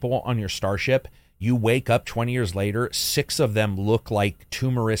 other people on your starship? You wake up 20 years later, 6 of them look like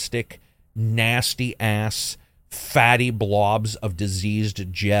tumoristic, nasty-ass, fatty blobs of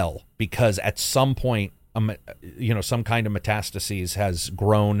diseased gel because at some point, some kind of metastases has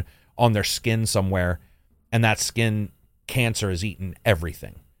grown on their skin somewhere, and that skin cancer has eaten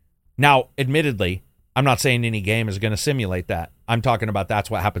everything. Now, admittedly, I'm not saying any game is going to simulate that. I'm talking about that's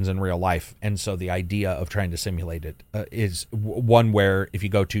what happens in real life. And so the idea of trying to simulate it is one where if you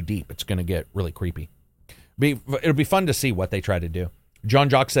go too deep, it's going to get really creepy. It'll be fun to see what they try to do. John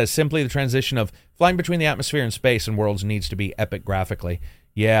Jock says, simply the transition of flying between the atmosphere and space and worlds needs to be epic graphically.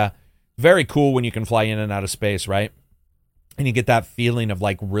 Yeah, very cool when you can fly in and out of space, right? And you get that feeling of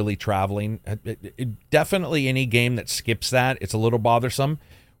really traveling. Definitely any game that skips that, it's a little bothersome.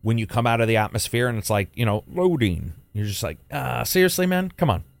 When you come out of the atmosphere and it's loading, you're just seriously, man,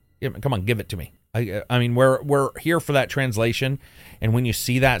 come on, give it to me. I mean, we're here for that translation, and when you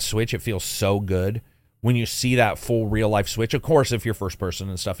see that switch, it feels so good. When you see that full real life switch, of course, if you're first person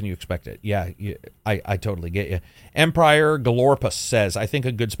and stuff and you expect it, I totally get you. Empire Galorpus says, I think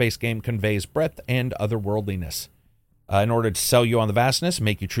a good space game conveys breadth and otherworldliness. In order to sell you on the vastness,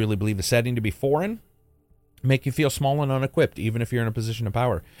 make you truly believe the setting to be foreign, make you feel small and unequipped, even if you're in a position of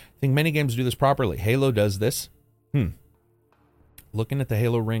power. I think many games do this properly. Halo does this. Looking at the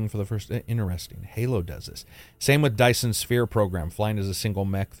Halo ring for the first... Interesting. Halo does this. Same with Dyson Sphere program. Flying as a single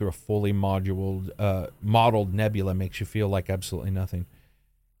mech through a fully modeled nebula makes you feel like absolutely nothing.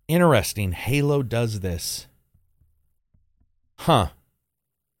 Interesting. Halo does this. Huh.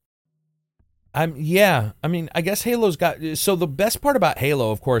 I guess Halo's got... So the best part about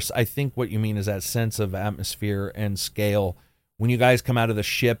Halo, of course, I think what you mean is that sense of atmosphere and scale. When you guys come out of the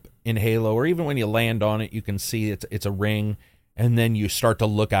ship in Halo, or even when you land on it, you can see it's a ring, and then you start to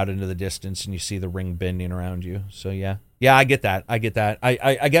look out into the distance, and you see the ring bending around you. So, yeah. Yeah, I get that. I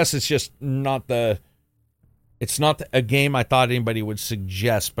guess it's just not the... It's not a game I thought anybody would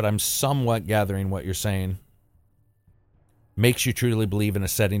suggest, but I'm somewhat gathering what you're saying. Makes you truly believe in a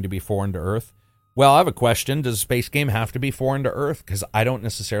setting to be foreign to Earth. Well, I have a question. Does a space game have to be foreign to Earth? Because I don't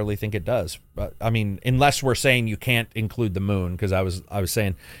necessarily think it does. But I mean, unless we're saying you can't include the moon, because I was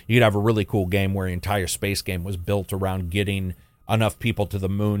saying you could have a really cool game where the entire space game was built around getting enough people to the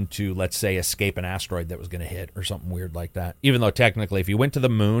moon to, let's say, escape an asteroid that was going to hit or something weird like that. Even though technically, if you went to the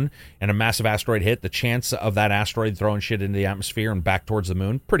moon and a massive asteroid hit, the chance of that asteroid throwing shit into the atmosphere and back towards the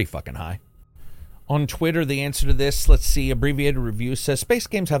moon, pretty fucking high. On Twitter, the answer to this, let's see, Abbreviated Review says, space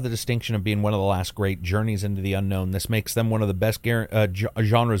games have the distinction of being one of the last great journeys into the unknown. This makes them one of the best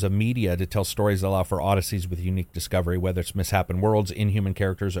genres of media to tell stories that allow for odysseys with unique discovery, whether it's mishap in worlds, inhuman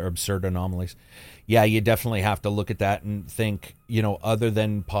characters, or absurd anomalies. Yeah, you definitely have to look at that and think, other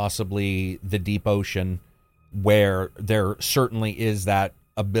than possibly the deep ocean, where there certainly is that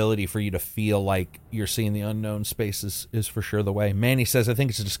ability for you to feel like you're seeing the unknown, space is for sure the way. Manny says, I think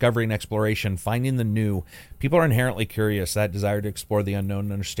it's a discovery and exploration, finding the new. People are inherently curious, that desire to explore the unknown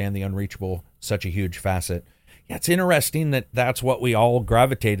and understand the unreachable, such a huge facet. Yeah, it's interesting that that's what we all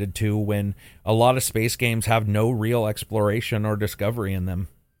gravitated to when a lot of space games have no real exploration or discovery in them.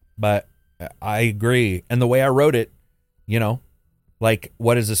 But I agree. And the way I wrote it, you know, like,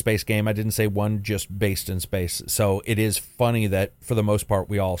 what is a space game? I didn't say one just based in space. So it is funny that for the most part,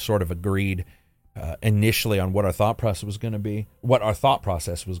 we all sort of agreed initially on what our thought process was going to be,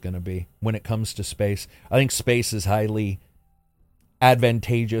 when it comes to space. I think space is highly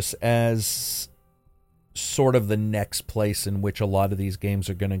advantageous as sort of the next place in which a lot of these games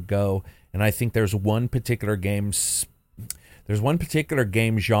are going to go. And I think there's one particular game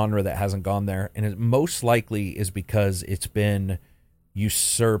genre that hasn't gone there, and it most likely is because it's been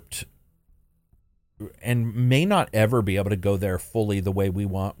usurped and may not ever be able to go there fully the way we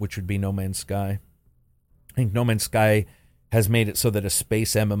want, which would be No Man's Sky. I think No Man's Sky has made it so that a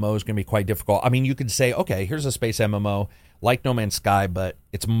space MMO is going to be quite difficult. I mean, you could say, okay, here's a space MMO like No Man's Sky, but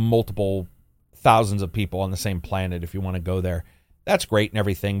it's multiple thousands of people on the same planet if you want to go there. That's great and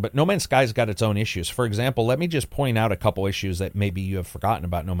everything, but No Man's Sky's got its own issues. For example, let me just point out a couple issues that maybe you have forgotten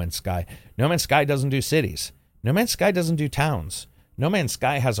about No Man's Sky. No Man's Sky doesn't do cities. No Man's Sky doesn't do towns. No Man's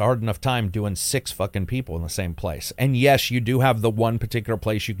Sky has a hard enough time doing 6 fucking people in the same place. And yes, you do have the one particular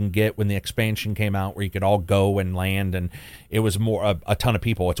place you can get when the expansion came out where you could all go and land, and it was more a ton of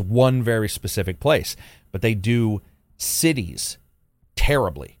people. It's one very specific place. But they do cities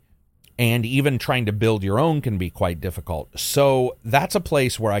terribly. And even trying to build your own can be quite difficult. So that's a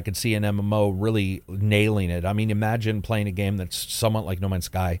place where I could see an MMO really nailing it. I mean, imagine playing a game that's somewhat like No Man's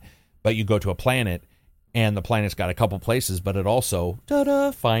Sky, but you go to a planet, and the planet's got a couple places, but it also,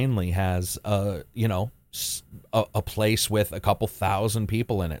 finally has, a place with a couple thousand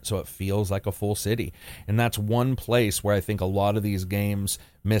people in it. So it feels like a full city. And that's one place where I think a lot of these games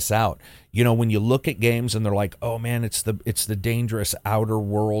miss out. You know, when you look at games and they're like, oh man, it's the dangerous outer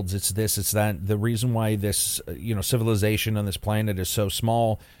worlds. It's this, it's that. The reason why this, civilization on this planet is so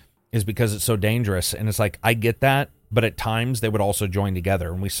small is because it's so dangerous. And it's like, I get that. But at times they would also join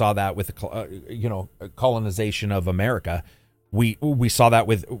together. And we saw that with, colonization of America. We saw that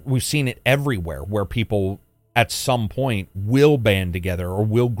we've seen it everywhere where people at some point will band together or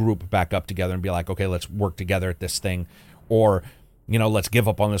will group back up together and be like, okay, let's work together at this thing. Or, let's give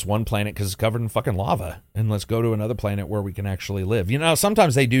up on this one planet because it's covered in fucking lava and let's go to another planet where we can actually live.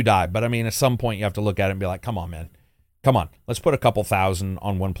 Sometimes they do die, but I mean, at some point you have to look at it and be like, come on, man. Come on, let's put a couple thousand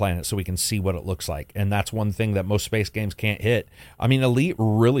on one planet so we can see what it looks like. And that's one thing that most space games can't hit. I mean, Elite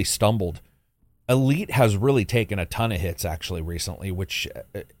really stumbled. Elite has really taken a ton of hits actually recently, which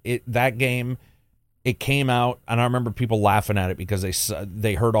that game, it came out, and I remember people laughing at it because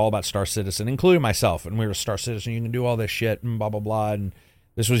they heard all about Star Citizen, including myself, and we were Star Citizen, you can do all this shit and blah, blah, blah, and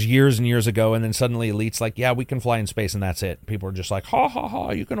this was years and years ago, and then suddenly Elite's like, yeah, we can fly in space, and that's it. People are just like, ha, ha,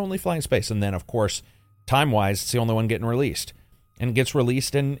 ha, you can only fly in space. And then, of course, time-wise, it's the only one getting released. And it gets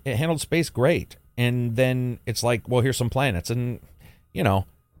released, and it handled space great. And then it's like, well, here's some planets. And,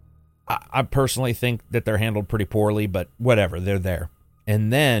 I personally think that they're handled pretty poorly, but whatever, they're there.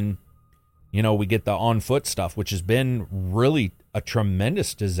 And then, we get the on-foot stuff, which has been really a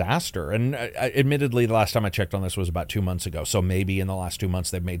tremendous disaster. And admittedly, the last time I checked on this was about 2 months ago. So maybe in the last 2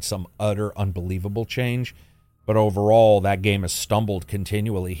 months, they've made some utter unbelievable change. But overall, that game has stumbled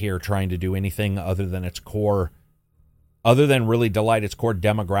continually here trying to do anything other than really delight its core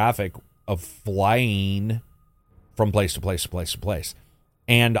demographic of flying from place to place to place to place.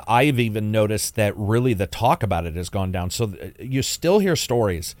 And I've even noticed that really the talk about it has gone down. So you still hear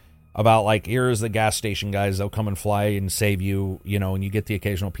stories about like, here's the gas station guys, they'll come and fly and save you, and you get the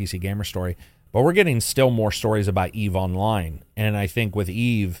occasional PC Gamer story. But we're getting still more stories about EVE Online. And I think with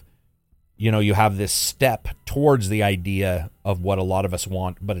EVE, you have this step towards the idea of what a lot of us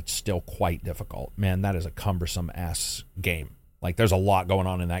want, but it's still quite difficult. Man, that is a cumbersome ass game. Like, there's a lot going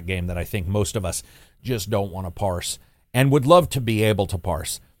on in that game that I think most of us just don't want to parse and would love to be able to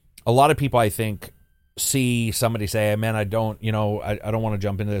parse. A lot of people, I think, see somebody say, man, I don't want to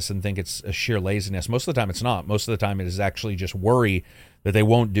jump into this and think it's a sheer laziness. Most of the time it's not. Most of the time it is actually just worry that they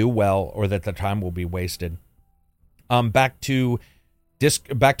won't do well or that the time will be wasted. Back to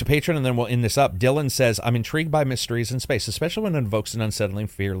Patreon, and then we'll end this up. Dylan says, I'm intrigued by mysteries in space, especially when it invokes an unsettling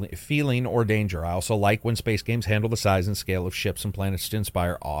feeling or danger. I also like when space games handle the size and scale of ships and planets to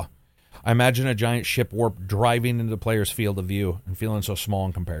inspire awe. I imagine a giant ship warp driving into the player's field of view and feeling so small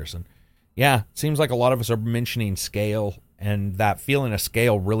in comparison. Yeah, it seems like a lot of us are mentioning scale and that feeling of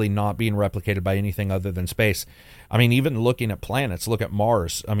scale really not being replicated by anything other than space. I mean, even looking at planets, look at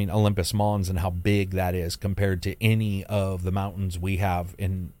Mars. I mean, Olympus Mons and how big that is compared to any of the mountains we have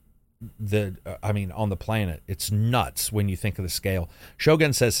on the planet. It's nuts when you think of the scale.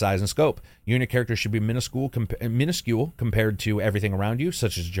 Shogun says size and scope. You and your character should be minuscule compared to everything around you,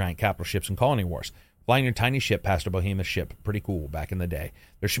 such as giant capital ships and colony wars. Flying your tiny ship past a behemoth ship, pretty cool back in the day.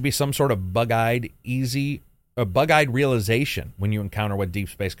 There should be some sort of bug-eyed realization when you encounter what deep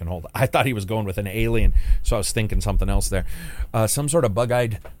space can hold. I thought he was going with an alien, so I was thinking something else there. Some sort of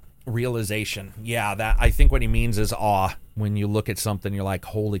bug-eyed realization. Yeah, that I think what he means is awe. When you look at something, you're like,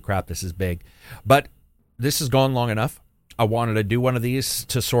 holy crap, this is big. But this has gone long enough. I wanted to do one of these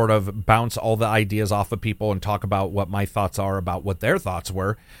to sort of bounce all the ideas off of people and talk about what my thoughts are about what their thoughts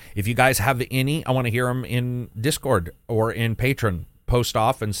were. If you guys have any, I want to hear them in Discord or in Patreon. Post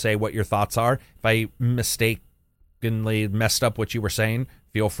off and say what your thoughts are. If I mistakenly messed up what you were saying,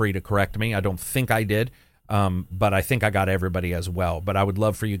 feel free to correct me. I don't think I did, but I think I got everybody as well. But I would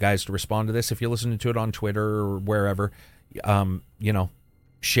love for you guys to respond to this. If you're listening to it on Twitter or wherever,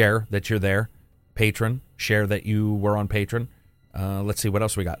 share that you're there. Patron, share that you were on Patreon. Let's see what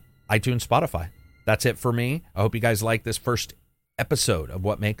else we got. iTunes, Spotify. That's it for me. I hope you guys like this first episode of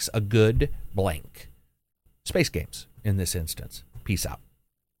what makes a good blank. Space games in this instance. Peace out.